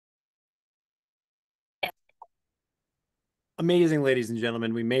Amazing, ladies and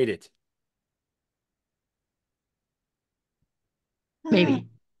gentlemen, we made it. Maybe.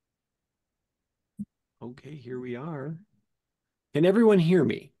 Okay, here we are. Can everyone hear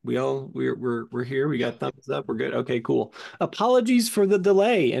me? We're here. We got thumbs up. We're good. Okay, cool. Apologies for the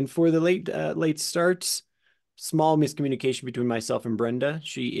delay and for the late starts. Small miscommunication between myself and Brenda.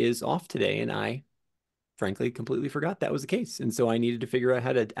 She is off today, and I frankly completely forgot that was the case. And so I needed to figure out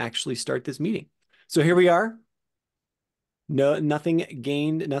how to actually start this meeting. So here we are. No, nothing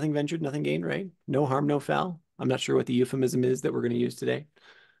gained, nothing ventured, nothing gained, right? No harm, no foul. I'm not sure what the euphemism is that we're going to use today.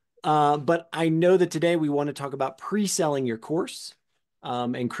 But I know that today we want to talk about pre-selling your course.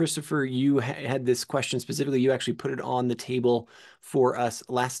 And Christopher, you had this question specifically. You actually put it on the table for us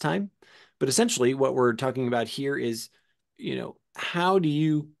last time. But essentially, what we're talking about here is, how do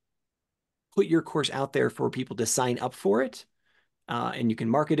you put your course out there for people to sign up for it? And you can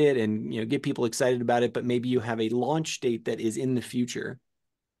market it and get people excited about it, but maybe you have a launch date that is in the future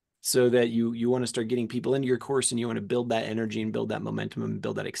so that you want to start getting people into your course and you want to build that energy and build that momentum and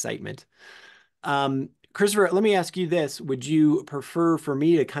build that excitement. Christopher, let me ask you this. Would you prefer for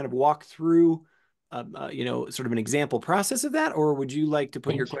me to kind of walk through, sort of an example process of that, or would you like to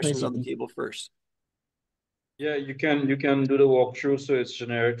put your questions on the table first? Yeah, you can do the walkthrough so it's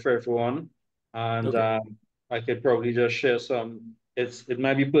generic for everyone. And Okay. I could probably just share some. It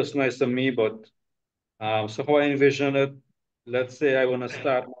might be personalized to me, but so how I envision it, let's say I want to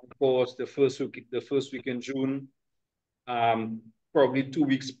start my course the first week in June. Um, Probably 2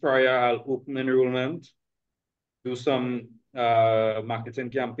 weeks prior, I'll open enrollment, do some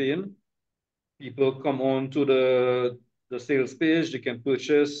marketing campaign. People come on to the sales page, they can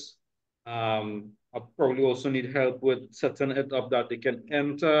purchase. I probably also need help with setting it up that they can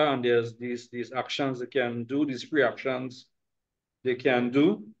enter, and there's these actions they can do, these free actions they can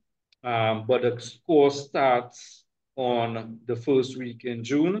do. But the course starts on the first week in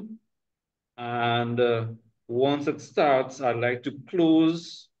June. And once it starts, I'd like to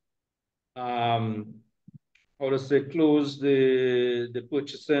close, um, how to say, close the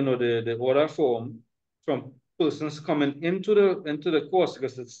purchasing or the order form from persons coming into the course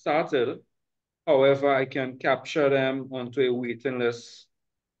because it started. However, I can capture them onto a waiting list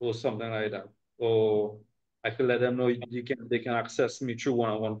or something like that. Or I can let them know they can access me through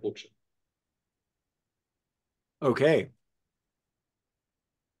one-on-one coaching. Okay.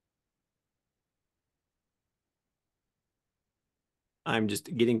 I'm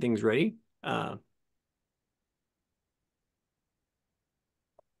just getting things ready. Hi,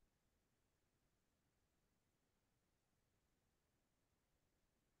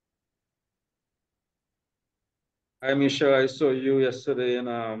 Michelle. I saw you yesterday in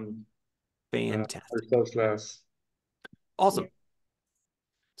Fantastic. results class. Awesome.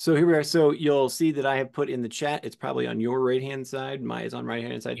 So here we are. So you'll see that I have put in the chat. It's probably on your right-hand side. Mine is on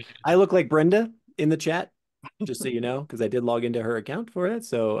right-hand side. I look like Brenda in the chat, just so you know, because I did log into her account for it.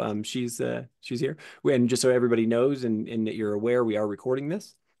 So she's here. And just so everybody knows and that you're aware, we are recording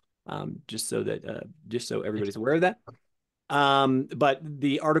this. Just so everybody's aware of that. But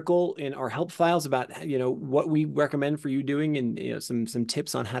the article in our help files about what we recommend for you doing and some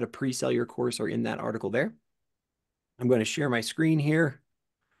tips on how to pre-sell your course are in that article there. I'm going to share my screen here.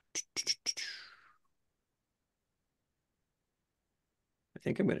 I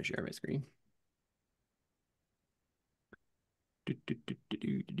think I'm going to share my screen.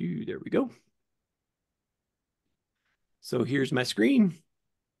 There we go. So here's my screen.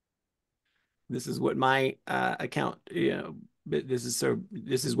 This is what my account, this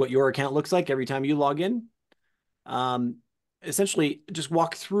is what your account looks like every time you log in. Essentially, just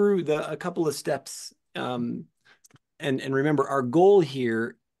walk through a couple of steps. And remember, our goal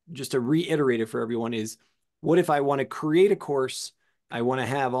here, just to reiterate it for everyone, is what if I want to create a course? I want to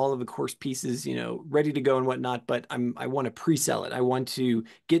have all of the course pieces, ready to go and whatnot, but I want to pre-sell it. I want to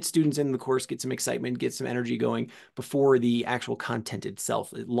get students in the course, get some excitement, get some energy going before the actual content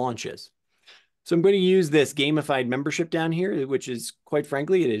itself it launches. So I'm going to use this gamified membership down here, which is quite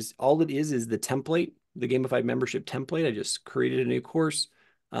frankly, it is the template, the gamified membership template. I just created a new course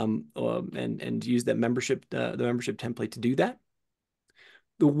and use that membership, the membership template to do that.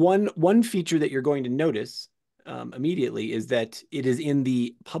 The one feature that you're going to notice immediately is that it is in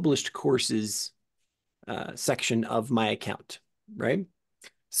the published courses section of my account, right?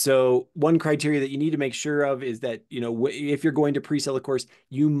 So one criteria that you need to make sure of is that, if you're going to pre-sell a course,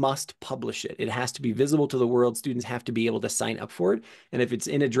 you must publish it. It has to be visible to the world. Students have to be able to sign up for it. And if it's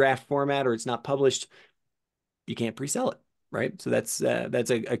in a draft format or it's not published, you can't pre-sell it, right? So that's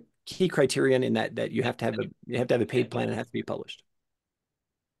a key criterion in that you have to have a paid plan and it has to be published.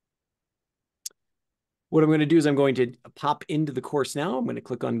 What I'm going to do is I'm going to pop into the course now. I'm going to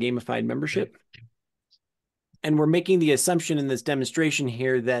click on gamified membership. And we're making the assumption in this demonstration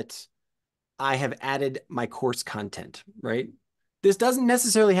here that I have added my course content, right? This doesn't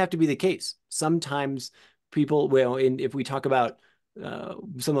necessarily have to be the case. Sometimes people, well, if we talk about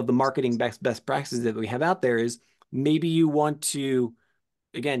some of the marketing best practices that we have out there is maybe you want to,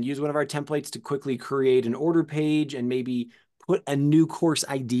 again, use one of our templates to quickly create an order page and maybe put a new course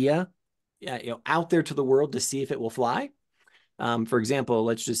idea out there to the world to see if it will fly. For example,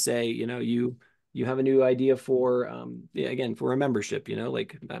 let's just say, you have a new idea for again for a membership,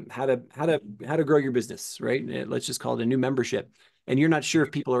 like how to grow your business, right? Let's just call it a new membership. And you're not sure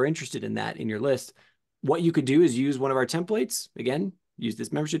if people are interested in that in your list. What you could do is use one of our templates. Again, use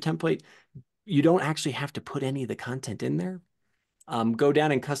this membership template. You don't actually have to put any of the content in there. Go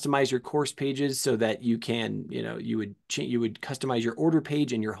down and customize your course pages so that you can, you would customize your order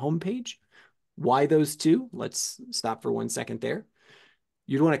page and your home page. Why those two? Let's stop for 1 second there.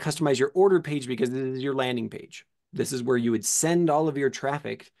 You'd want to customize your order page because this is your landing page. This is where you would send all of your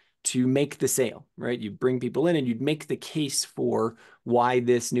traffic to make the sale, right? You bring people in and you'd make the case for why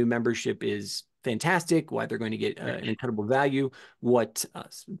this new membership is fantastic, why they're going to get an incredible value, what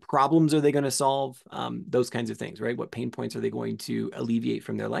problems are they going to solve, those kinds of things, right? What pain points are they going to alleviate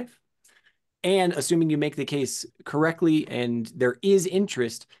from their life? And assuming you make the case correctly and there is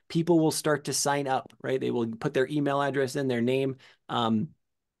interest, people will start to sign up, right? They will put their email address in, their name.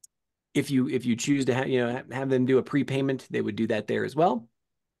 If you choose to have them do a prepayment, they would do that there as well.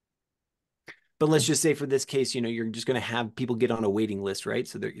 But let's just say for this case, you're just going to have people get on a waiting list, right?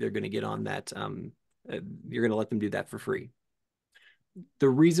 So they're going to get on that. You're going to let them do that for free. The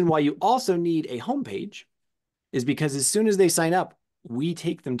reason why you also need a homepage is because as soon as they sign up, we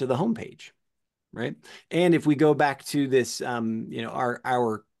take them to the homepage, right? And if we go back to this,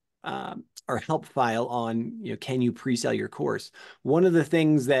 our help file on, can you pre-sell your course? One of the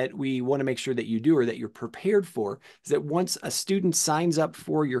things that we want to make sure that you do or that you're prepared for is that once a student signs up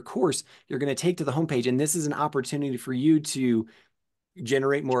for your course, you're going to take to the homepage, and this is an opportunity for you to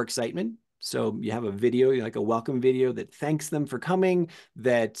generate more excitement. So you have a video, like a welcome video that thanks them for coming,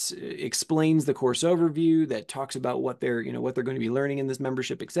 that explains the course overview, that talks about what they're going to be learning in this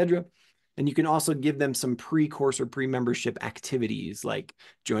membership, etc. And you can also give them some pre-course or pre-membership activities like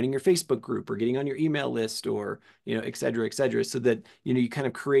joining your Facebook group or getting on your email list or, et cetera, so that, you kind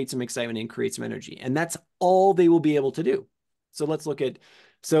of create some excitement and create some energy. And that's all they will be able to do. So let's look at,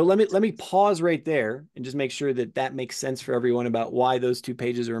 so let me pause right there and just make sure that that makes sense for everyone about why those two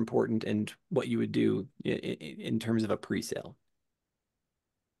pages are important and what you would do in terms of a pre-sale.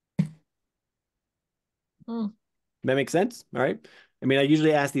 That makes sense? All right. I mean, I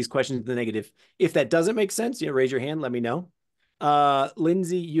usually ask these questions in the negative. If that doesn't make sense, raise your hand, let me know.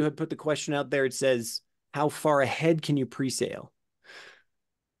 Lindsay, you had put the question out there. It says, how far ahead can you pre-sale?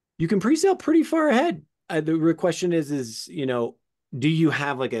 You can pre-sale pretty far ahead. The question is, do you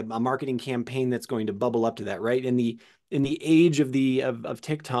have like a marketing campaign that's going to bubble up to that, right? In the age of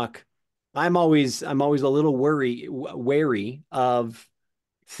TikTok, I'm always a little wary of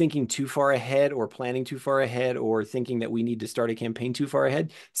thinking too far ahead or planning too far ahead or thinking that we need to start a campaign too far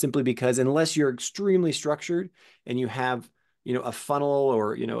ahead, simply because unless you're extremely structured and you have, a funnel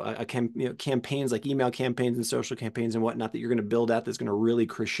or, campaigns like email campaigns and social campaigns and whatnot that you're going to build out that's going to really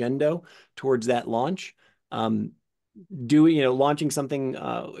crescendo towards that launch. Launching something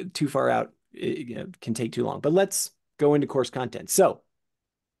too far out can take too long. But let's go into course content. So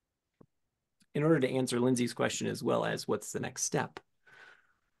in order to answer Lindsay's question as well as what's the next step,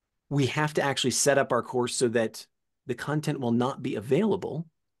 we have to actually set up our course so that the content will not be available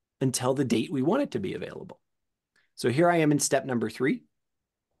until the date we want it to be available. So here I am in step number 3,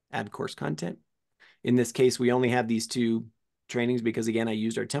 add course content. In this case, we only have these 2 trainings because, again, I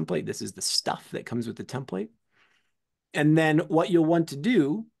used our template. This is the stuff that comes with the template. And then what you'll want to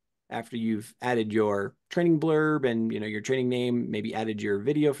do after you've added your training blurb and, your training name, maybe added your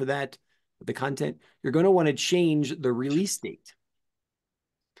video for that, the content, you're going to want to change the release date.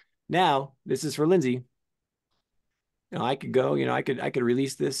 Now, this is for Lindsay. I could go, I could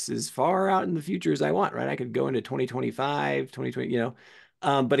release this as far out in the future as I want, right? I could go into 2025, 2020,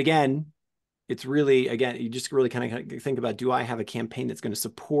 but again, it's really, you just really kind of think about, do I have a campaign that's going to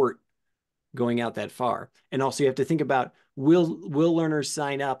support going out that far? And also you have to think about, will learners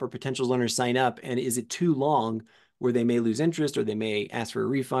sign up or potential learners sign up? And is it too long where they may lose interest or they may ask for a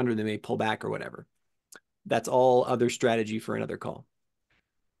refund or they may pull back or whatever? That's all other strategy for another call.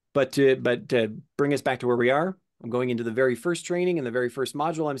 But to bring us back to where we are, I'm going into the very first training and the very first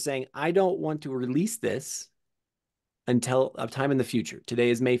module. I'm saying, I don't want to release this until a time in the future. Today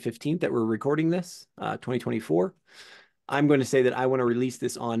is May 15th that we're recording this, 2024. I'm going to say that I want to release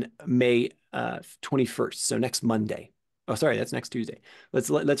this on May 21st, so next Monday. Oh, sorry, that's next Tuesday.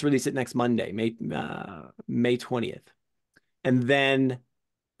 Let's release it next Monday, May 20th. And then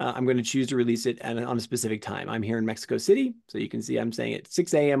I'm going to choose to release it on a specific time. I'm here in Mexico City, so you can see I'm saying at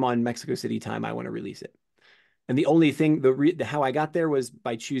 6 a.m. on Mexico City time, I want to release it. And the only thing, how I got there was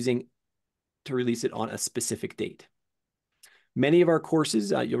by choosing to release it on a specific date. Many of our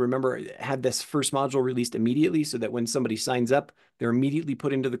courses, you'll remember, had this first module released immediately so that when somebody signs up, they're immediately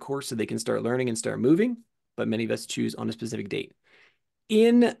put into the course so they can start learning and start moving. But many of us choose on a specific date.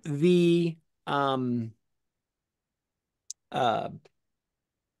 In the uh,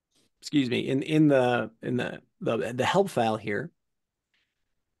 excuse me, in the help file here,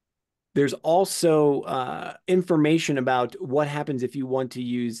 there's also information about what happens if you want to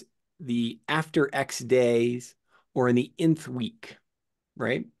use the after X days or in the nth week,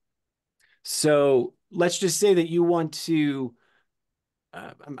 right? So let's just say that you want to,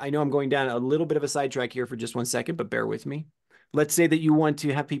 I know I'm going down a little bit of a sidetrack here for just one second, but bear with me. Let's say that you want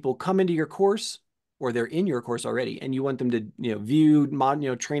to have people come into your course or they're in your course already and you want them to, view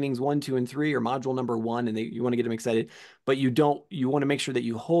trainings 1, 2, and 3 or module number 1 and you want to get them excited, but you want to make sure that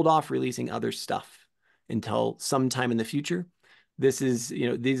you hold off releasing other stuff until sometime in the future. This is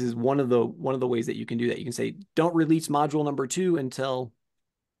one of the ways that you can do that. You can say, don't release module number 2 until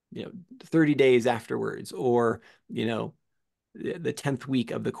 30 days afterwards, or the 10th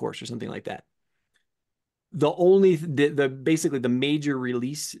week of the course or something like that. Basically the major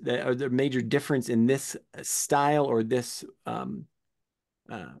release or the major difference in this style or this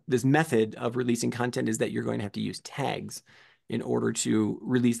this method of releasing content is that you're going to have to use tags in order to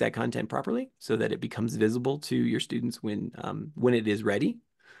release that content properly so that it becomes visible to your students when it is ready,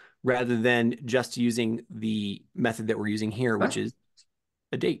 rather than just using the method that we're using here, which is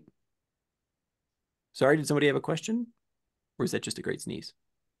a date. Sorry, did somebody have a question? Or is that just a great sneeze?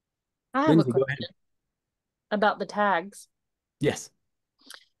 I have a Lindsay, go ahead. question about the tags. Yes.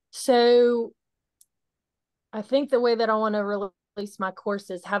 So I think the way that I want to release my course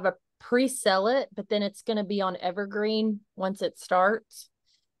is have a pre-sell it, but then it's going to be on Evergreen once it starts.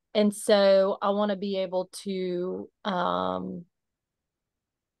 And so I want to be able to, how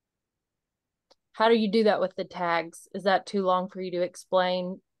do you do that with the tags? Is that too long for you to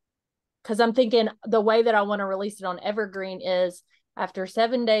explain? Because I'm thinking the way that I want to release it on Evergreen is after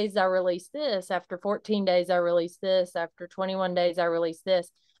 7 days, I release this. After 14 days, I release this. After 21 days, I release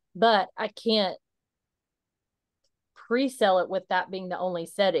this. But I can't pre-sell it with that being the only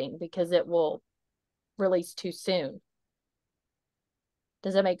setting because it will release too soon.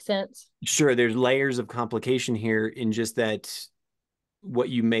 Does that make sense? Sure. There's layers of complication here in just that what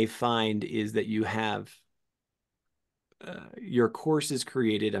you may find is that you have your course is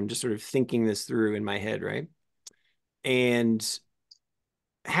created. I'm just sort of thinking this through in my head, right? And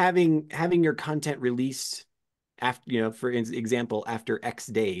having your content released after, for example, after X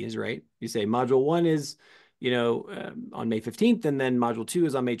days, right? You say module 1 is, on May 15th, and then module 2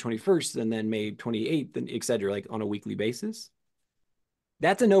 is on May 21st, and then May 28th, and et cetera, like on a weekly basis.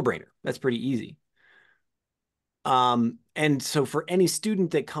 That's a no-brainer. That's pretty easy. And so for any student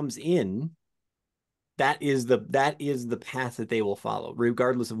that comes in, that is the path that they will follow,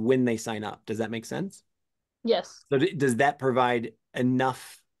 regardless of when they sign up. Does that make sense? Yes. So does that provide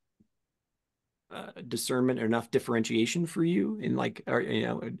enough discernment or enough differentiation for you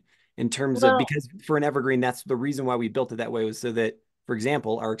in in terms of, because for an evergreen, that's the reason why we built it that way, was so that, for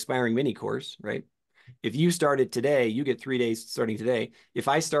example, our expiring mini course, right? If you start it today, you get 3 days starting today. If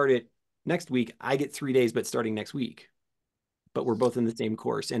I start it next week, I get 3 days, but starting next week. But we're both in the same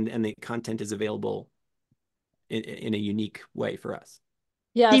course, and the content is available in a unique way for us.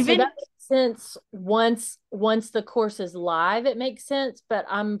 Yeah, so that makes sense. Once the course is live, it makes sense, but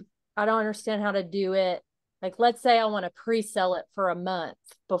I don't understand how to do it. Like, let's say I want to pre-sell it for a month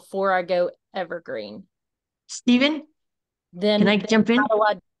before I go evergreen. Stephen, then can I jump in? How do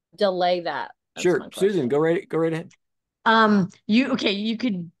I delay that? That's sure, Susan, go right ahead.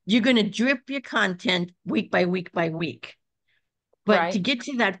 You're gonna drip your content week by week by week. But right. To get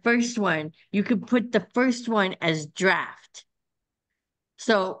to that first one, you could put the first one as draft.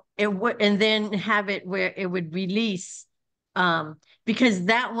 So it would, and then have it where it would release, because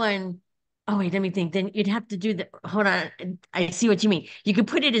that one, oh wait, let me think. Then you'd have to do hold on. I see what you mean. You could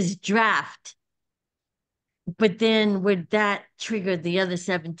put it as draft, but then would that trigger the other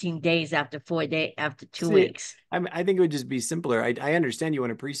 17 days after 2 weeks? I think it would just be simpler. I understand you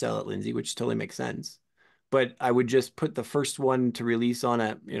want to pre-sell it, Lindsay, which totally makes sense. But I would just put the first one to release on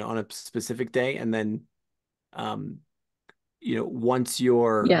a specific day, and then once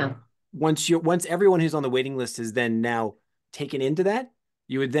everyone who's on the waiting list is then now taken into that,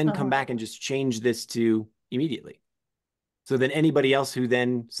 you would then come back and just change this to immediately. So then anybody else who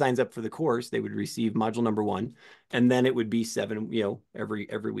then signs up for the course, they would receive module number 1, and then it would be 7,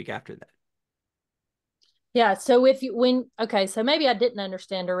 every week after that. Yeah. So so maybe I didn't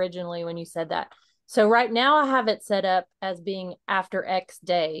understand originally when you said that. So right now I have it set up as being after X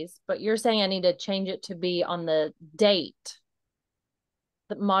days, but you're saying I need to change it to be on the date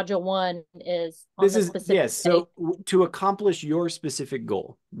that module 1 is on the specific yes. So to accomplish your specific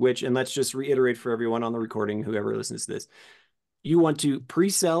goal, and let's just reiterate for everyone on the recording, whoever listens to this, you want to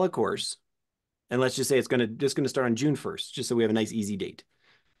pre-sell a course, and let's just say it's just going to start on June 1st, just so we have a nice easy date.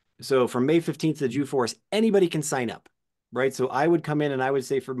 So from May 15th to June 4th, anybody can sign up, right? So I would come in and I would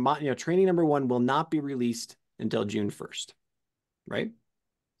say for training number 1 will not be released until June 1st, right?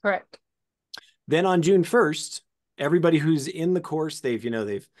 Correct. Then on June 1st, everybody who's in the course,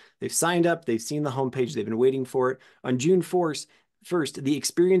 they've signed up, they've seen the homepage, they've been waiting for it. On June 1st, the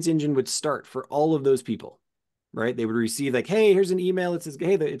experience engine would start for all of those people, right? They would receive like, hey, here's an email. It says,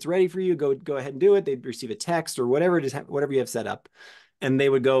 hey, it's ready for you. Go ahead and do it. They'd receive a text or whatever whatever you have set up. And they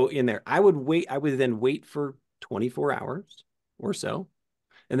would go in there. I would then wait for 24 hours or so.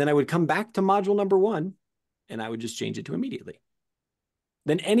 And then I would come back to module number 1 and I would just change it to immediately.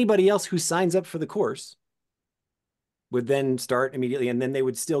 Then anybody else who signs up for the course would then start immediately. And then they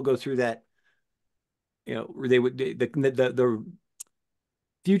would still go through that, the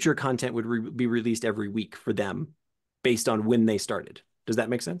future content would be released every week for them based on when they started. Does that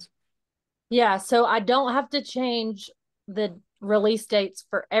make sense? Yeah. So I don't have to change the release dates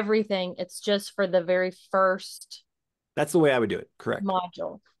for everything. It's just for the very first. That's the way I would do it. Correct.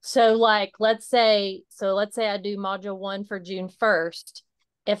 Module. So let's say I do module 1 for June 1st.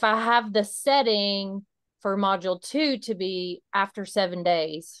 If I have the setting for module 2 to be after 7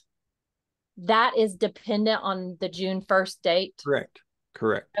 days, that is dependent on the June 1st date.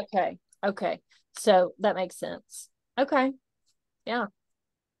 Correct. Okay. So that makes sense. Okay. Yeah.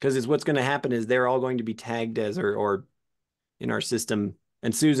 Because what's going to happen is they're all going to be tagged as or in our system.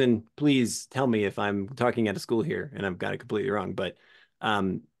 And Susan, please tell me if I'm talking out of school here and I've got it completely wrong. But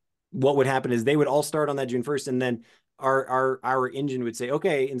what would happen is they would all start on that June 1st, and then our engine would say,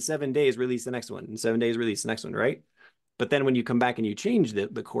 okay, in 7 days, release the next one. In 7 days, release the next one, right? But then when you come back and you change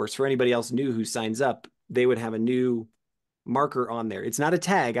the course, for anybody else new who signs up, they would have a new marker on there. It's not a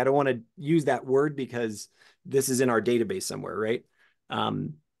tag. I don't want to use that word because this is in our database somewhere, right?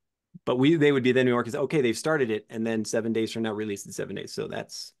 But they would be then marked as, okay, they've started it, and then 7 days from now, released in 7 days. So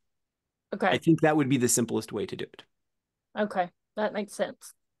that's okay. I think that would be the simplest way to do it. Okay, that makes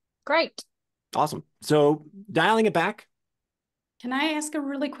sense. Great. Awesome. So dialing it back. Can I ask a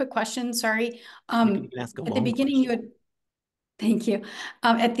really quick question? Sorry. You can ask a at the beginning, thank you.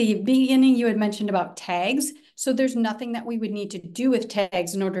 At the beginning, you had mentioned about tags. So there's nothing that we would need to do with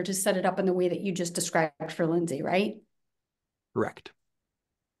tags in order to set it up in the way that you just described for Lindsay, right? Correct.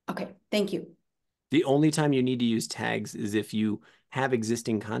 Okay, thank you. The only time you need to use tags is if you have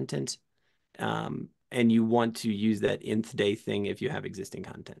existing content and you want to use that nth day thing if you have existing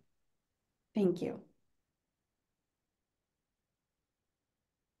content. Thank you.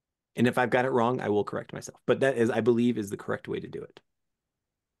 And if I've got it wrong, I will correct myself. But that is, I believe, is the correct way to do it.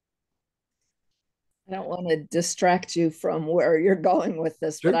 I don't want to distract you from where you're going with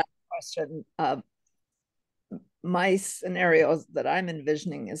this, Sure. but I have a question. My scenario that I'm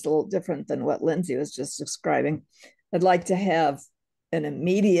envisioning is a little different than what Lindsay was just describing. I'd like to have an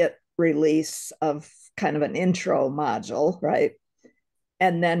immediate release of kind of an intro module, right?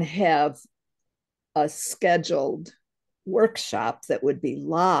 And then have a scheduled workshop that would be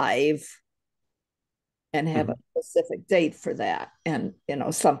live and have a specific date for that. And,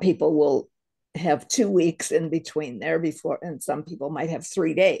 some people will have 2 weeks in between there before, and some people might have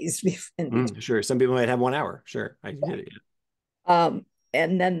 3 days in between. Sure. Some people might have 1 hour. Sure. I get it. Yeah.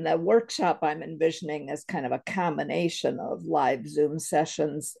 And then the workshop I'm envisioning is kind of a combination of live Zoom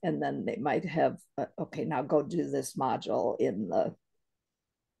sessions, and then they might have, okay, now go do this module in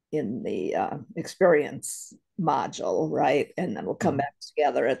the experience module, right? And then we'll come back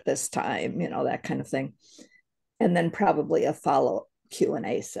together at this time, that kind of thing. And then probably a follow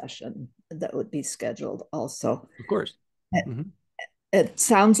Q&A session that would be scheduled also. Of course. It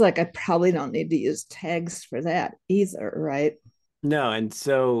sounds like I probably don't need to use tags for that either, right? No, and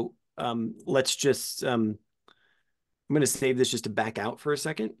so let's just, I'm going to save this just to back out for a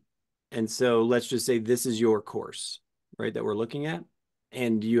second. And so let's just say this is your course, right, that we're looking at.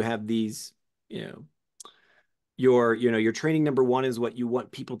 And you have these, your training number one is what you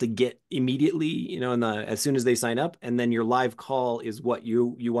want people to get immediately, as soon as they sign up. And then your live call is what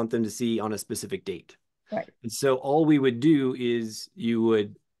you want them to see on a specific date. Right. And so all we would do is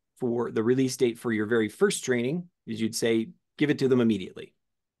for the release date for your very first training, is you'd say, give it to them immediately.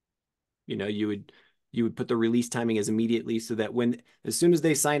 You would put the release timing as immediately, so that as soon as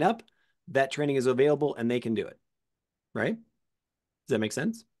they sign up, that training is available and they can do it. Right? Does that make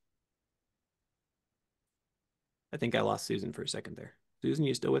sense? I think I lost Susan for a second there. Susan,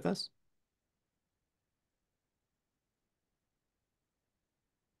 you still with us?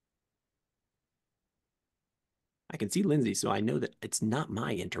 I can see Lindsay, so I know that it's not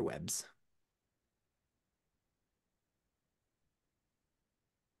my interwebs.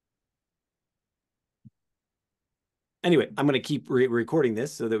 Anyway, I'm going to keep recording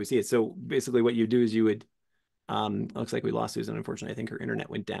this so that we see it. So basically what you do is you would, looks like we lost Susan, unfortunately. I think her internet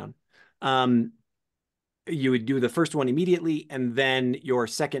went down. You would do the first one immediately, and then your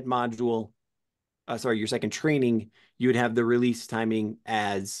second module, your second training, you would have the release timing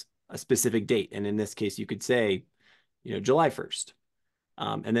as a specific date. And in this case, you could say, July 1st.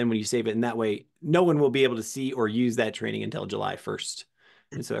 And then when you save it in that way, no one will be able to see or use that training until July 1st.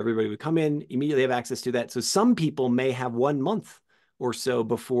 And so everybody would come in, immediately have access to that. So some people may have 1 month or so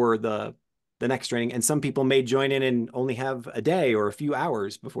before the next training, and some people may join in and only have a day or a few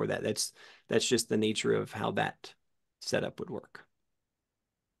hours before that. That's just the nature of how that setup would work.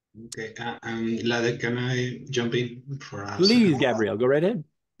 Okay, Lade, can I jump in for a Please, second? Gabriel, go right ahead.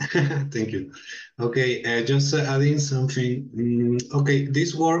 Thank you. Okay, just adding something. Okay,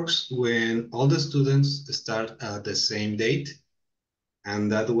 this works when all the students start at the same date,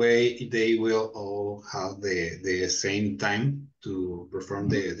 and that way they will all have the same time to perform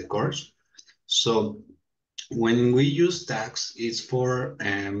the course. So when we use tags, it's for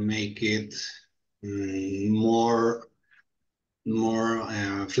make it more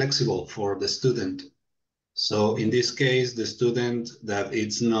flexible for the student. So in this case, the student that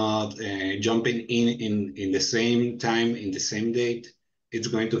it's not jumping in the same time, in the same date, it's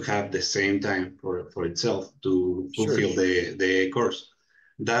going to have the same time for itself to fulfill the course.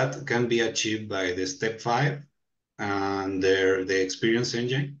 That can be achieved by the step 5 and the experience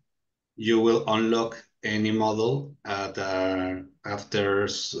engine. You will unlock any model after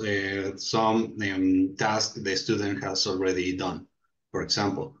some task the student has already done, for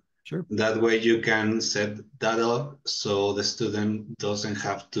example. Sure. That way you can set that up so the student doesn't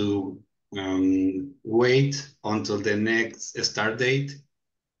have to wait until the next start date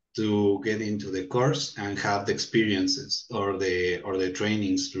to get into the course and have the experiences or the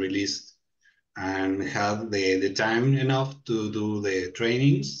trainings released, and have the time enough to do the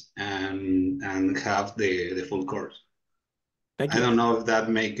trainings and have the full course. Thank you. I don't know if that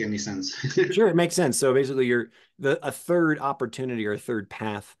make any sense. Sure, it makes sense. So basically, a third opportunity or a third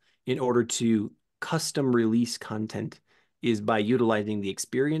path in order to custom release content is by utilizing the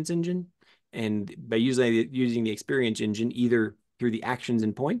experience engine, and by using the experience engine either through the actions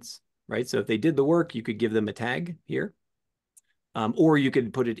and points, right? So if they did the work, you could give them a tag here, or you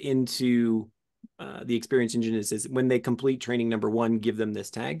could put it into the experience engine. It says when they complete training number 1, give them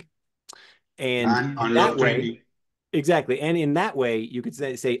this tag, and that way. Training. Exactly. And in that way, you could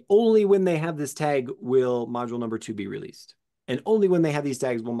say only when they have this tag will module number 2 be released. And only when they have these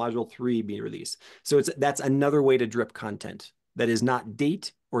tags will module 3 be released. So that's another way to drip content that is not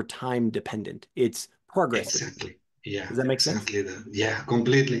date or time dependent. It's progress. Exactly. Yeah. Does that make sense? Yeah,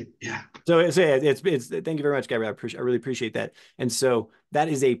 completely. Yeah. So it's thank you very much, Gabriel. I really appreciate that. And so that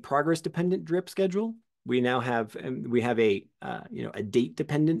is a progress dependent drip schedule. We now have a a date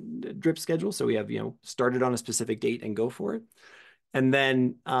dependent drip schedule. So we have started on a specific date and go for it. And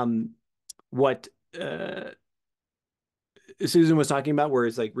then what Susan was talking about, where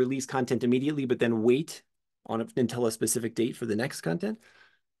it's like release content immediately, but then wait until a specific date for the next content.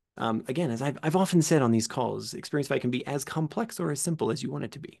 Again, as I've often said on these calls, Xperiencify can be as complex or as simple as you want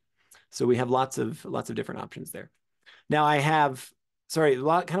it to be. So we have lots of different options there. Now I have. Sorry,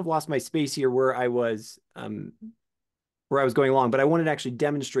 kind of lost my space here where I was going along, but I wanted to actually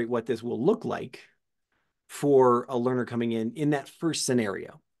demonstrate what this will look like for a learner coming in that first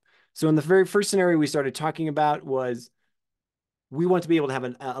scenario. So in the very first scenario we started talking about was we want to be able to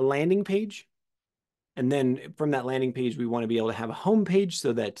have a landing page. And then from that landing page, we want to be able to have a home page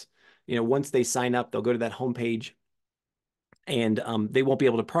so that, once they sign up, they'll go to that home page and they won't be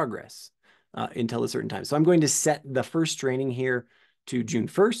able to progress until a certain time. So I'm going to set the first training here to June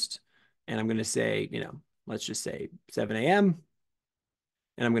 1st. And I'm going to say, let's just say 7 a.m.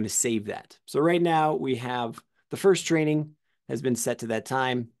 And I'm going to save that. So right now we have the first training has been set to that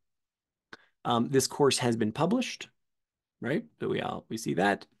time. This course has been published, right? So we see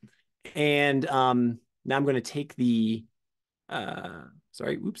that. And now I'm going to take the,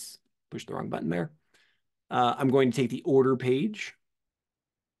 sorry, oops, pushed the wrong button there. I'm going to take the order page.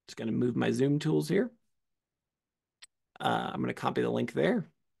 Just going to move my Zoom tools here. I'm going to copy the link there.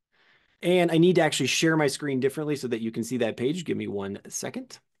 And I need to actually share my screen differently so that you can see that page. Give me 1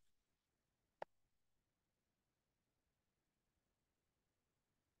 second.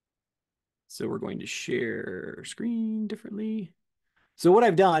 So we're going to share screen differently. So what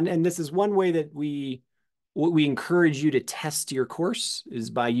I've done, and this is one way that we encourage you to test your course,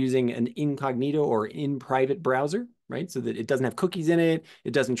 is by using an incognito or in private browser, right? So that it doesn't have cookies in it,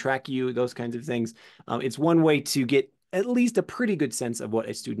 it doesn't track you, those kinds of things. It's one way to get at least a pretty good sense of what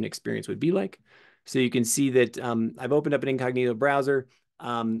a student experience would be like. So you can see that I've opened up an incognito browser.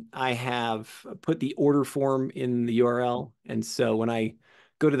 I have put the order form in the URL. And so when I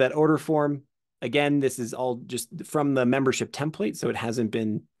go to that order form, again, this is all just from the membership template. So it hasn't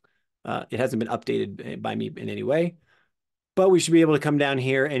been updated by me in any way, but we should be able to come down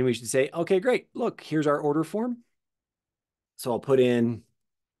here and we should say, okay, great. Look, here's our order form. So I'll put in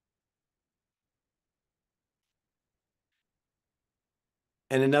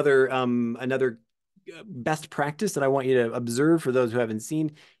and another best practice that I want you to observe for those who haven't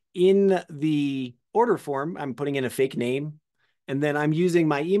seen. In the order form, I'm putting in a fake name, and then I'm using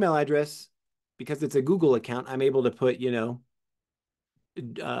my email address because it's a Google account. I'm able to put, the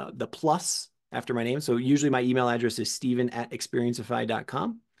plus after my name. So usually my email address is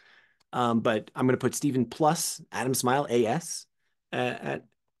steven@xperiencify.com. But I'm going to put Steven plus Adam Smile AS at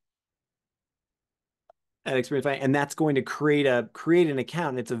Xperiencify, and that's going to create an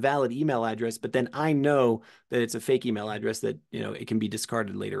account. It's a valid email address, but then I know that it's a fake email address that it can be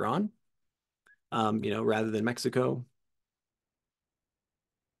discarded later on. Rather than Mexico,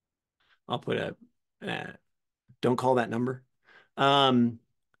 I'll put don't call that number. I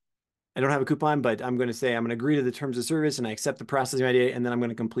don't have a coupon, but I'm going to say I'm going to agree to the terms of service and I accept the processing ID, and then I'm going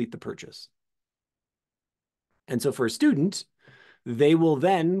to complete the purchase. And so for a student, they will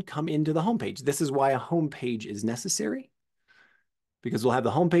then come into the homepage. This is why a homepage is necessary, because we'll have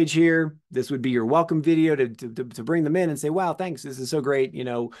the homepage here. This would be your welcome video to bring them in and say, wow, thanks, this is so great.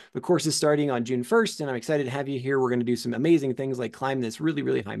 The course is starting on June 1st, and I'm excited to have you here. We're going to do some amazing things like climb this really,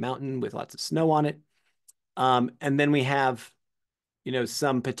 really high mountain with lots of snow on it. And then we have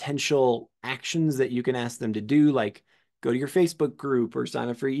some potential actions that you can ask them to do, like go to your Facebook group or sign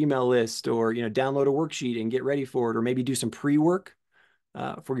up for your email list, or download a worksheet and get ready for it, or maybe do some pre-work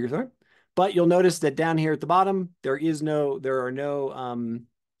for your third. But you'll notice that down here at the bottom, there's no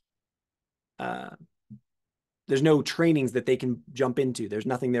trainings that they can jump into. There's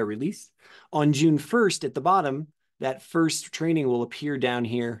nothing there released. On June 1st at the bottom, that first training will appear down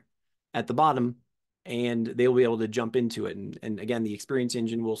here at the bottom, and they'll be able to jump into it. And again, the experience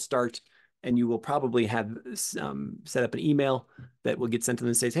engine will start, and you will probably have set up an email that will get sent to them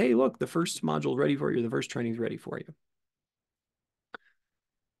and says, hey, look, the first module is ready for you. The first training is ready for you.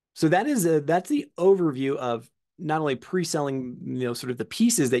 So that's the overview of not only pre-selling, sort of the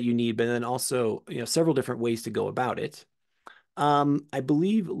pieces that you need, but then also, several different ways to go about it. I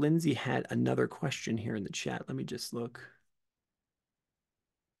believe Lindsay had another question here in the chat. Let me just look.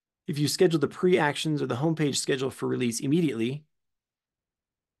 If you schedule the pre-actions or the homepage schedule for release immediately,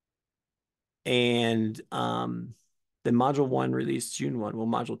 and then module 1 released June 1, well,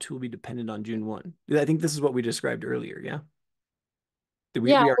 module 2 will be dependent on June 1. I think this is what we described earlier, yeah?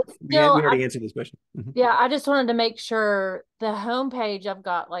 We already answered this question. Yeah, I just wanted to make sure the homepage, I've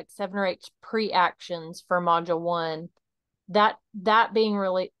got like 7 or 8 pre-actions for module 1. That being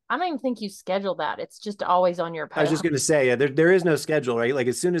really, I don't even think you schedule that. It's just always on your page. I was just going to say, yeah, there is no schedule, right? Like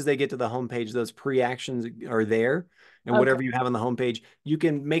as soon as they get to the homepage, those pre-actions are there, and whatever you have on the homepage, you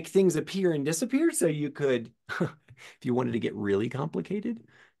can make things appear and disappear. So you could, if you wanted to get really complicated,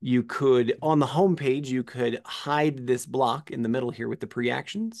 you could, on the homepage, you could hide this block in the middle here with the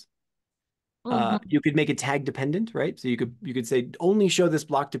pre-actions. You could make it tag dependent, right? So you could say only show this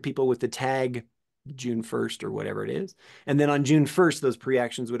block to people with the tag June 1st or whatever it is. And then on June 1st, those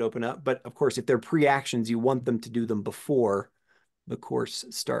pre-actions would open up. But of course, if they're pre-actions, you want them to do them before the course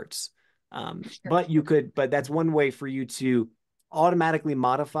starts. But that's one way for you to automatically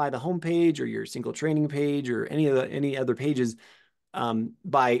modify the homepage or your single training page or any other pages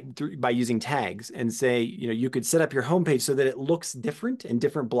by using tags, and say, you could set up your homepage so that it looks different and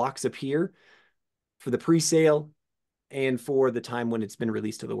different blocks appear for the pre-sale and for the time when it's been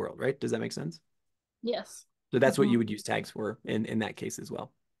released to the world, right? Does that make sense? Yes. So that's what you would use tags for in that case as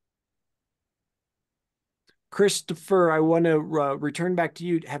well. Christopher, I want to return back to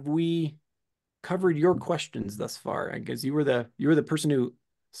you. Have we covered your questions thus far? I guess you were the person who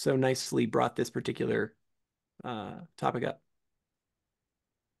so nicely brought this particular topic up.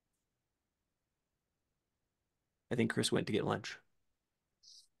 I think Chris went to get lunch.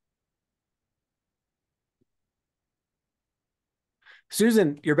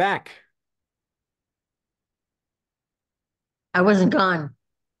 Susan, you're back. I wasn't gone.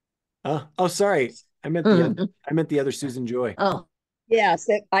 Oh, sorry. I meant the other Susan Joy. Oh. Yes,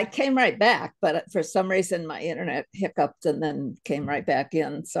 I came right back, but for some reason my internet hiccuped and then came right back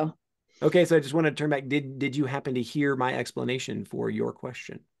in. So okay, so I just want to turn back. Did you happen to hear my explanation for your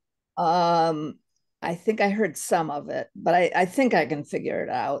question? I think I heard some of it, but I think I can figure it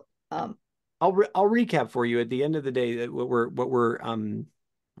out. I'll recap for you at the end of the day. I'm just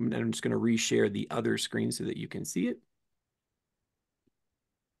going to reshare the other screen so that you can see it.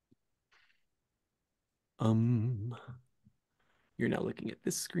 You're now looking at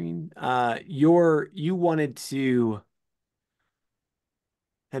this screen. You wanted to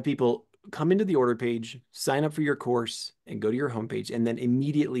have people come into the order page, sign up for your course, and go to your homepage, and then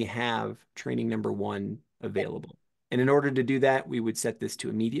immediately have training number 1 available. And in order to do that, we would set this to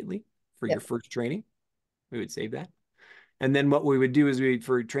immediately for your first training. We would save that. And then what we would do is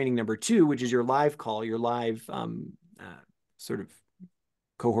for training number 2, which is your live call, your live sort of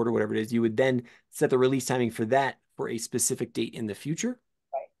cohort or whatever it is, you would then set the release timing for that for a specific date in the future.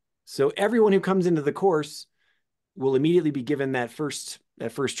 Right. So everyone who comes into the course will immediately be given that first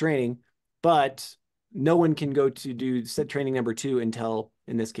training, but no one can go to do set training number 2 until,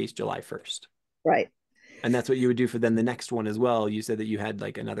 in this case, July 1st. Right. And that's what you would do for then the next one as well. You said that you had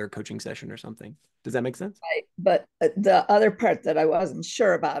like another coaching session or something. Does that make sense? Right. But the other part that I wasn't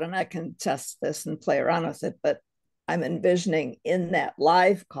sure about, and I can test this and play around with it, but I'm envisioning in that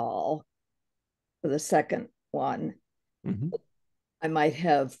live call for the second one, I might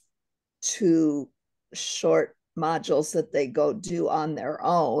have 2 short modules that they go do on their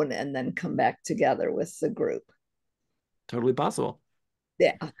own and then come back together with the group. Totally possible.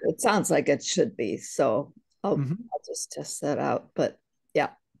 Yeah, it sounds like it should be. So I'll just test that out. But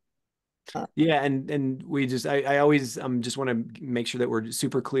yeah. Yeah, and we just I always just want to make sure that we're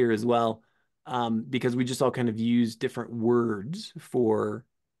super clear as well, because we just all kind of use different words for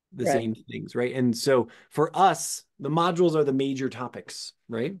the same things, right? And so for us, the modules are the major topics,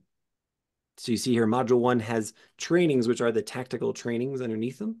 right? So you see here, module 1 has trainings, which are the tactical trainings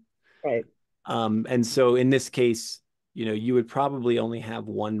underneath them. Right. And so in this case, you would probably only have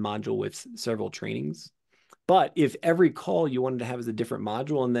one module with several trainings. But if every call you wanted to have is a different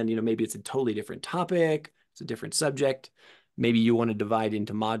module, and then, maybe it's a totally different topic, it's a different subject, maybe you want to divide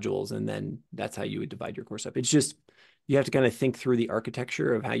into modules, and then that's how you would divide your course up. It's just, you have to kind of think through the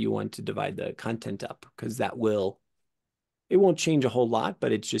architecture of how you want to divide the content up, because it won't change a whole lot,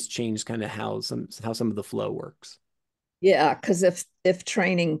 but it's just changed kind of how some of the flow works. Yeah, because if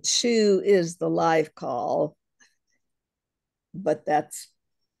training 2 is the live call, but that's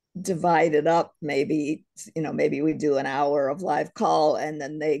divided up, maybe we do an hour of live call and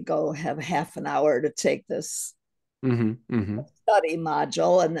then they go have half an hour to take this study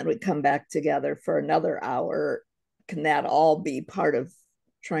module, and then we come back together for another hour. Can that all be part of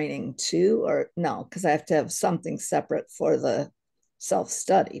training 2, or no? Because I have to have something separate for the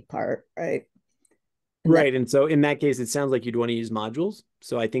self-study part, right? Right. And so in that case, it sounds like you'd want to use modules.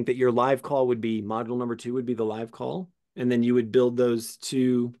 So I think that your live call would be module number 2 would be the live call. And then you would build those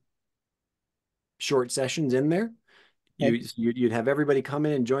 2 short sessions in there. You'd have everybody come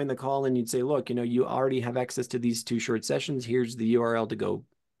in and join the call, and you'd say, look, you already have access to these 2 short sessions. Here's the URL to go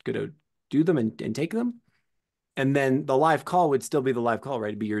to do them and take them. And then the live call would still be the live call, right?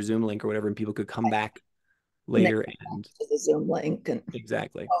 It'd be your Zoom link or whatever, and people could come back later and to the Zoom link. And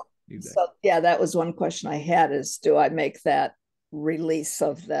exactly. So yeah, that was one question I had, is do I make that release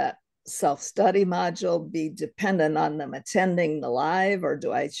of that self-study module be dependent on them attending the live, or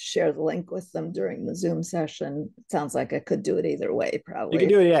do I share the link with them during the Zoom session? It sounds like I could do it either way, probably. You could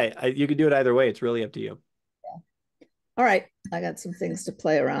do it, yeah. You could do it either way. It's really up to you. Yeah. All right. I got some things to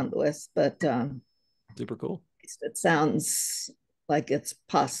play around with, but super cool. It sounds like it's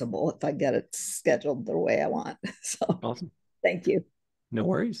possible if I get it scheduled the way I want. So awesome. Thank you. No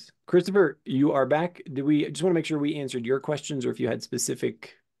worries. Christopher, you are back. I just want to make sure we answered your questions, or if you had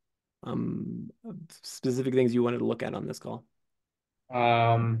specific things you wanted to look at on this call.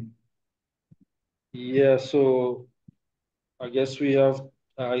 Yeah, so I guess I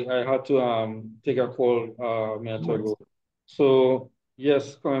had to take a call a minute ago. So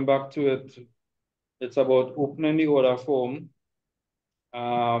yes, coming back to it, it's about opening the order form,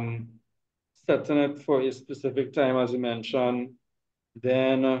 setting it for a specific time, as you mentioned,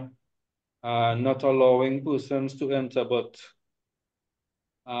 then not allowing persons to enter, but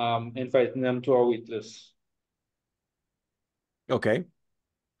inviting them to our wait list. Okay.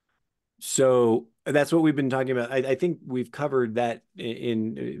 So that's what we've been talking about. I think we've covered that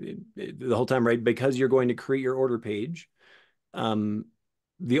in the whole time, right? Because you're going to create your order page.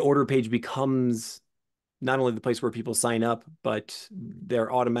 The order page becomes not only the place where people sign up, but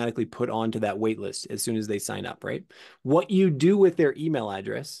they're automatically put onto that wait list as soon as they sign up, right? What you do with their email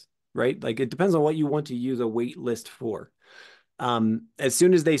address, right? Like it depends on what you want to use a wait list for. As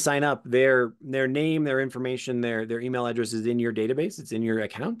soon as they sign up, their name, their information, their email address is in your database. It's in your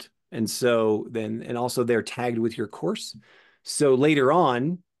account. And so then, and also they're tagged with your course. So later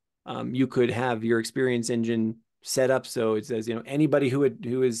on, you could have your experience engine set up so it says, anybody who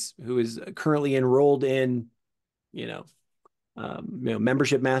is currently enrolled in,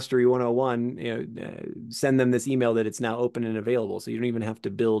 membership mastery 101, send them this email that it's now open and available. So you don't even have to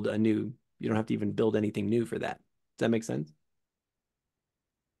you don't have to even build anything new for that. Does that make sense?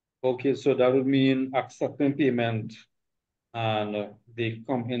 Okay, so that would mean accepting payment and they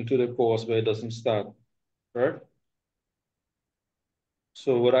come into the course where it doesn't start, correct?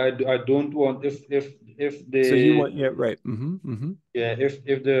 So what I don't want if they So you want, yeah, right. yeah,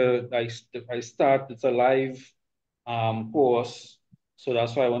 if I start, it's a live course, so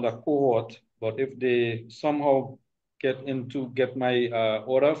that's why I want a cohort. But if they somehow get my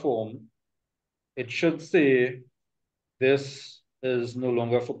order form, it should say this is no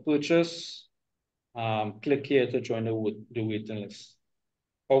longer for purchase. Click here to join the waiting list.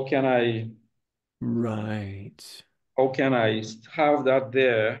 How can I Right. how can I have that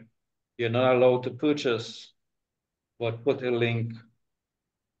there? You're not allowed to purchase, but put a link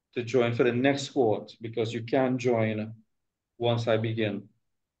to join for the next cohort because you can join once I begin.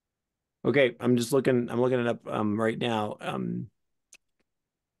 Okay, I'm looking it up right now.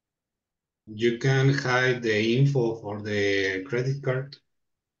 You can hide the info for the credit card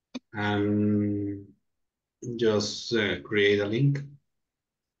and just create a link.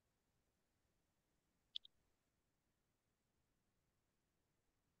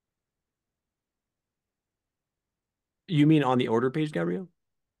 You mean on the order page, Gabriel?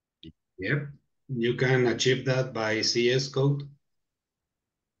 Yep. You can achieve that by CS code.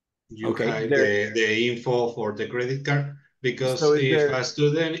 You Okay, hide the info for the credit card because so is if there a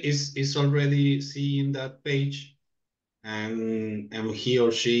student is already seeing that page and he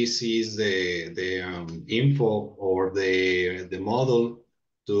or she sees the info or the model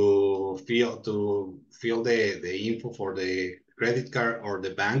to fill the info for the credit card or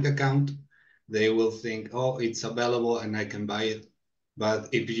the bank account, they will think, oh, it's available and I can buy it. But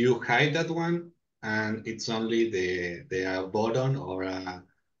if you hide that one and it's only the button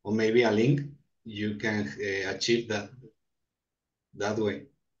or maybe a link, you can achieve that way.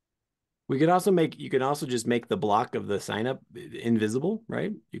 you can also just make the block of the sign up invisible,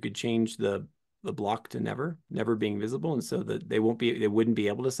 right? You could change the block to never being visible, and so that they wouldn't be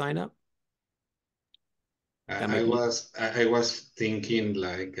able to sign up. That I might be. was thinking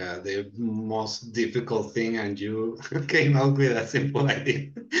like the most difficult thing, and you came out with a simple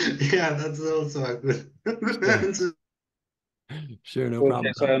idea. Yeah, that's also a good Sure. answer. Sure, no Okay,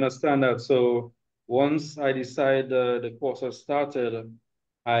 problem. so I understand that. So once I decide the course has started,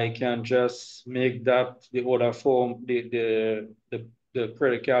 I can just make that the order form, the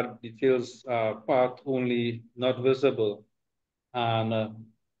credit card details part only not visible, and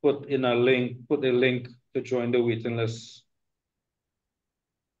put a link to join the waiting list.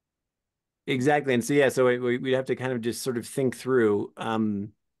 Exactly. And so, yeah, so we'd have to kind of just sort of think through.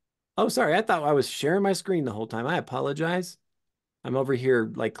 Oh, sorry. I thought I was sharing my screen the whole time. I apologize. I'm over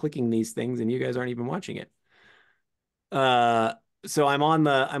here like clicking these things and you guys aren't even watching it. So I'm on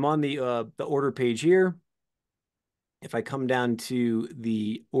the order page here. If I come down to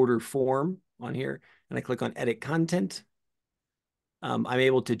the order form on here and I click on edit content, I'm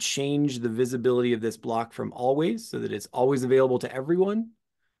able to change the visibility of this block from always so that it's always available to everyone.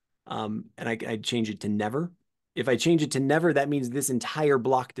 And I change it to never. If I change it to never, that means this entire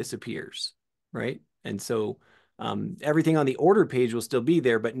block disappears, right? And so everything on the order page will still be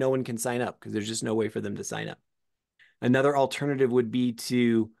there, but no one can sign up because there's just no way for them to sign up. Another alternative would be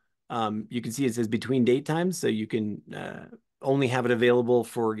to, you can see it says between date times, so you can only have it available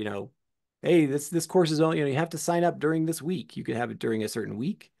for, hey, this course is only, you have to sign up during this week. You could have it during a certain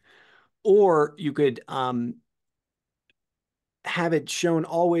week, or you could have it shown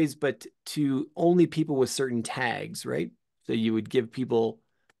always, but to only people with certain tags, right? So you would give people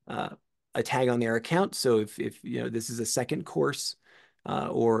a tag on their account. So if this is a second course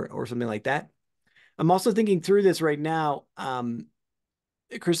or something like that. I'm also thinking through this right now.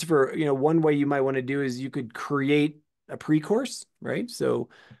 Christopher, one way you might want to do is you could create a pre-course, right? So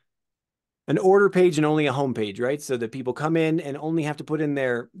an order page and only a home page, right? So that people come in and only have to put in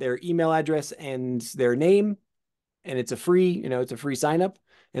their email address and their name, and it's a free sign up.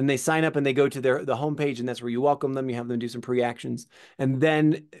 And they sign up and they go to the home page, and that's where you welcome them. You have them do some pre-actions. And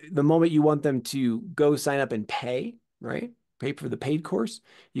then the moment you want them to go sign up and pay, right? Pay for the paid course,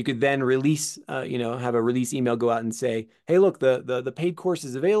 you could then release, have a release email go out and say, hey, look, the paid course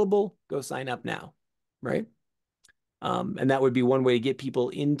is available. Go sign up now, right? And that would be one way to get people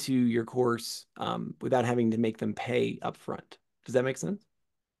into your course without having to make them pay upfront. Does that make sense?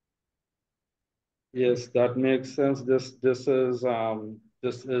 Yes, that makes sense. This is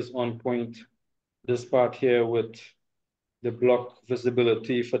on point. This part here with the block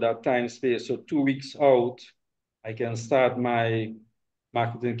visibility for that time space. So 2 weeks out, I can start my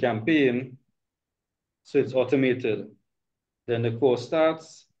marketing campaign. So it's automated. Then the course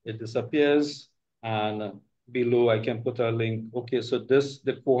starts, it disappears, and below I can put a link. Okay, so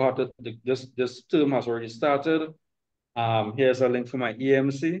the cohort, this term has already started. Here's a link for my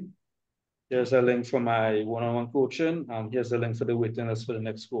EMC. Here's a link for my one-on-one coaching, and here's a link for the waiting list for the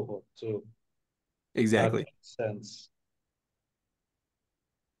next cohort. So that Exactly. makes sense.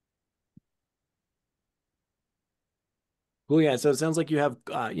 Well, yeah. So it sounds like you have,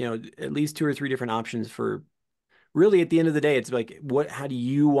 at least 2 or 3 different options for really at the end of the day. It's like, how do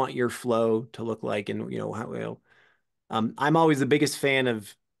you want your flow to look like? And, I'm always the biggest fan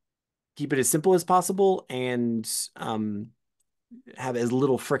of keep it as simple as possible and have as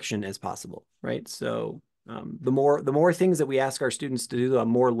little friction as possible, right? So the more things that we ask our students to do, the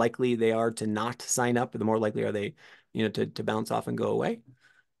more likely they are to not sign up, the more likely are they, to bounce off and go away.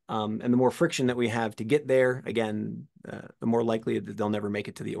 And the more friction that we have to get there, again, the more likely that they'll never make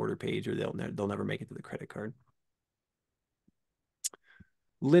it to the order page, or they'll never make it to the credit card.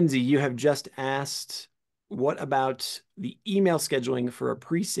 Lindsay, you have just asked, what about the email scheduling for a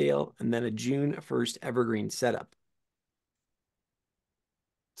pre-sale and then a June 1st evergreen setup?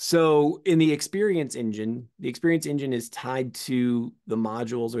 So in the experience engine is tied to the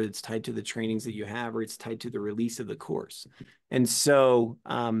modules, or it's tied to the trainings that you have, or it's tied to the release of the course. And so,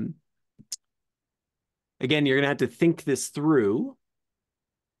 again, you're going to have to think this through.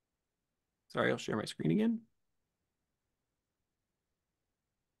 Sorry, I'll share my screen again.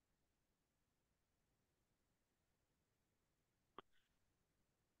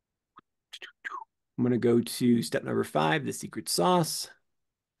 I'm going to go to step number 5, the secret sauce.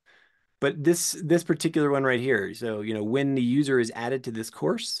 But this particular one right here, so, when the user is added to this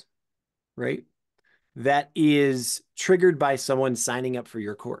course, right, that is triggered by someone signing up for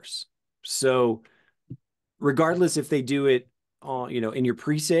your course. So regardless if they do it, in your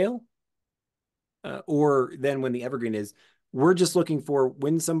pre-sale, or then when the evergreen is, we're just looking for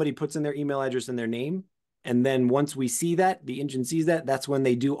when somebody puts in their email address and their name. And then once we see that, the engine sees that, that's when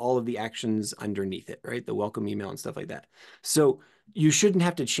they do all of the actions underneath it, right? The welcome email and stuff like that. So you shouldn't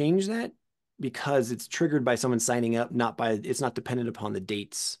have to change that because it's triggered by someone signing up, it's not dependent upon the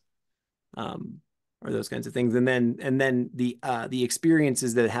dates, or those kinds of things. And then the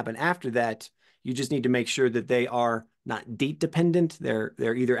experiences that happen after that, you just need to make sure that they are not date dependent. They're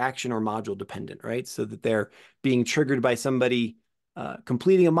either action or module dependent, right? So that they're being triggered by somebody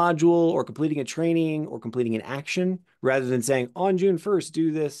completing a module or completing a training or completing an action, rather than saying on June 1st,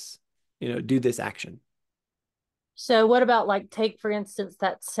 do this, do this action. So what about, like, take for instance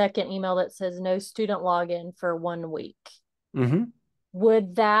that second email that says no student login for 1 week. Mm-hmm.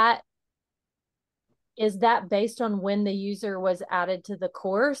 Is that based on when the user was added to the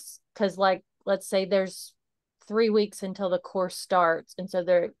course? Because, like, let's say there's 3 weeks until the course starts. And so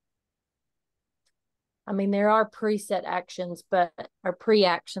there are preset actions, or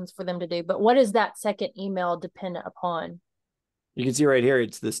pre-actions for them to do. But what is that second email dependent upon? You can see right here,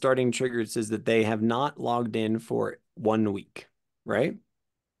 it's the starting trigger. It says that they have not logged in for 1 week, right?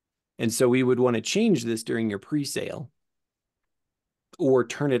 And so we would want to change this during your pre-sale or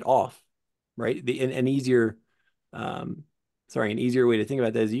turn it off, right? An easier way to think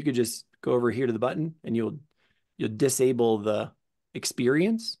about that is you could just go over here to the button and you'll disable the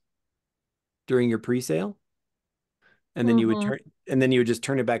experience during your pre-sale. And then you would just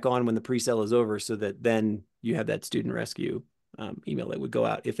turn it back on when the pre-sale is over, so that then you have that student rescue email that would go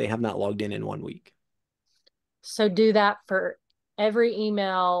out if they have not logged in 1 week. So do that for every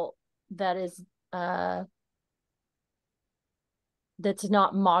email that is that's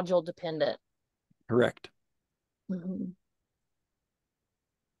not module dependent. Correct. Mm-hmm.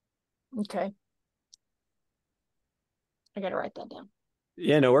 Okay. I got to write that down.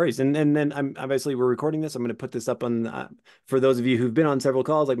 Yeah, no worries. And then I'm obviously we're recording this. I'm going to put this up on for those of you who've been on several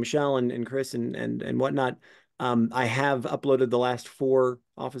calls, like Michelle and Chris and whatnot. I have uploaded the last 4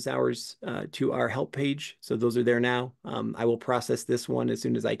 office hours to our help page, so those are there now. I will process this one as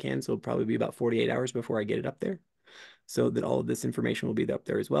soon as I can, so it'll probably be about 48 hours before I get it up there, so that all of this information will be up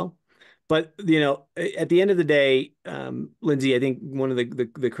there as well. But at the end of the day, Lindsay, I think one of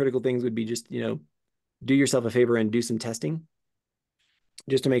the critical things would be just do yourself a favor and do some testing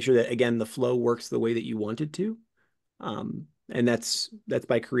just to make sure that, again, the flow works the way that you want it to. And that's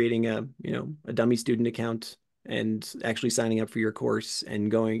by creating a dummy student account and actually signing up for your course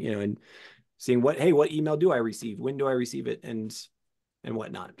and going, and seeing what email do I receive? When do I receive it? And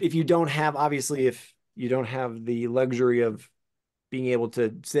whatnot. If you don't have the luxury of being able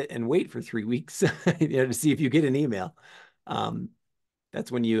to sit and wait for 3 weeks, to see if you get an email,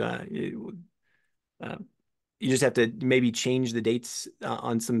 that's when you just have to maybe change the dates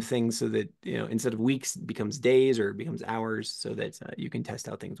on some things so that, instead of weeks, it becomes days or it becomes hours, so that you can test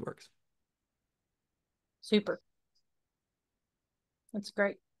how things works. Super. That's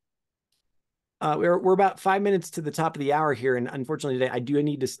great. We're about 5 minutes to the top of the hour here, and unfortunately today I do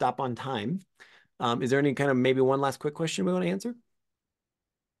need to stop on time. Is there any kind of maybe one last quick question we want to answer?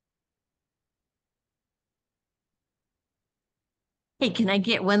 Hey, can I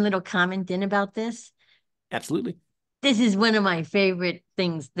get one little comment in about this? Absolutely. This is one of my favorite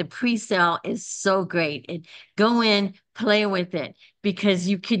things. The pre-sale is so great. Go in, play with it, because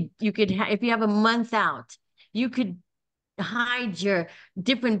you could if you have a month out, you could hide your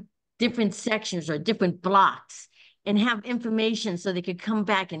different sections or different blocks and have information so they could come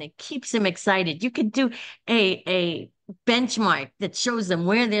back, and it keeps them excited. You could do a benchmark that shows them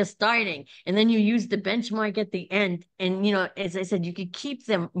where they're starting, and then you use the benchmark at the end. And as I said, you could keep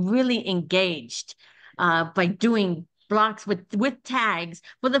them really engaged by doing blocks with tags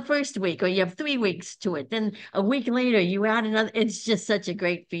for the first week, or you have 3 weeks to it. Then a week later, you add another. It's just such a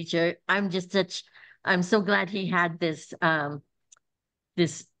great feature. I'm so glad he had this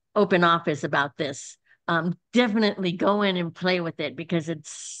this open office about this. Definitely go in and play with it, because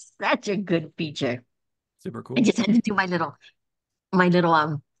it's such a good feature. Super cool. I just had to do my little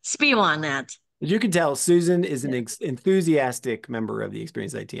spiel on that. As you can tell, Susan is an enthusiastic member of the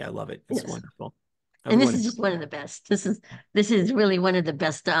Experience IT. I love it. It's wonderful. And this is just one of the best. This is really one of the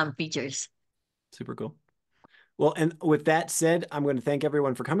best features. Super cool. Well, and with that said, I'm going to thank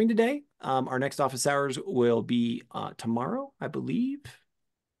everyone for coming today. Our next office hours will be tomorrow, I believe.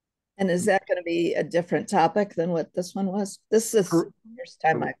 And is that going to be a different topic than what this one was? This is the first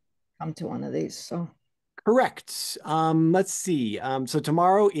time I've come to one of these, so. Correct. Let's see. So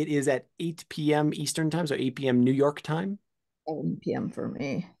tomorrow it is at 8 p.m. Eastern time, so 8 p.m. New York time. 7 p.m. for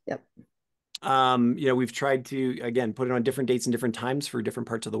me. Yep. We've tried to, again, put it on different dates and different times for different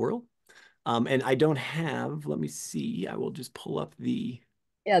parts of the world. And I don't have, let me see, I will just pull up the.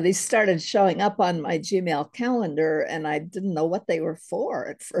 Yeah, these started showing up on my Gmail calendar, and I didn't know what they were for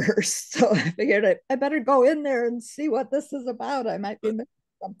at first. So I figured I better go in there and see what this is about. I might be missing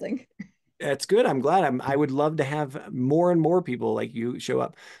something. That's good. I'm glad. I would love to have more and more people like you show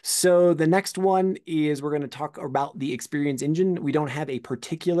up. So the next one is we're going to talk about the Experience Engine. We don't have a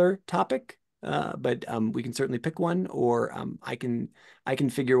particular topic, but we can certainly pick one, or I can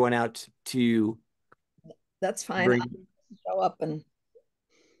figure one out to. That's fine. I'll show up and.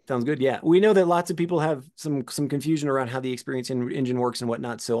 Sounds good. Yeah, we know that lots of people have some confusion around how the Experience Engine works and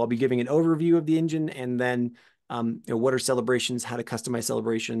whatnot. So I'll be giving an overview of the engine, and then what are celebrations, how to customize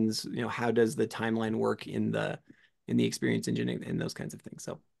celebrations, how does the timeline work in the Experience Engine, and those kinds of things.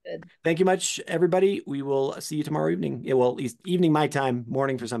 So good. Thank you much, everybody. We will see you tomorrow evening. Yeah, well, at least evening my time,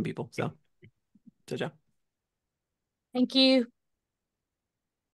 morning for some people. So, ciao, ciao. Thank you.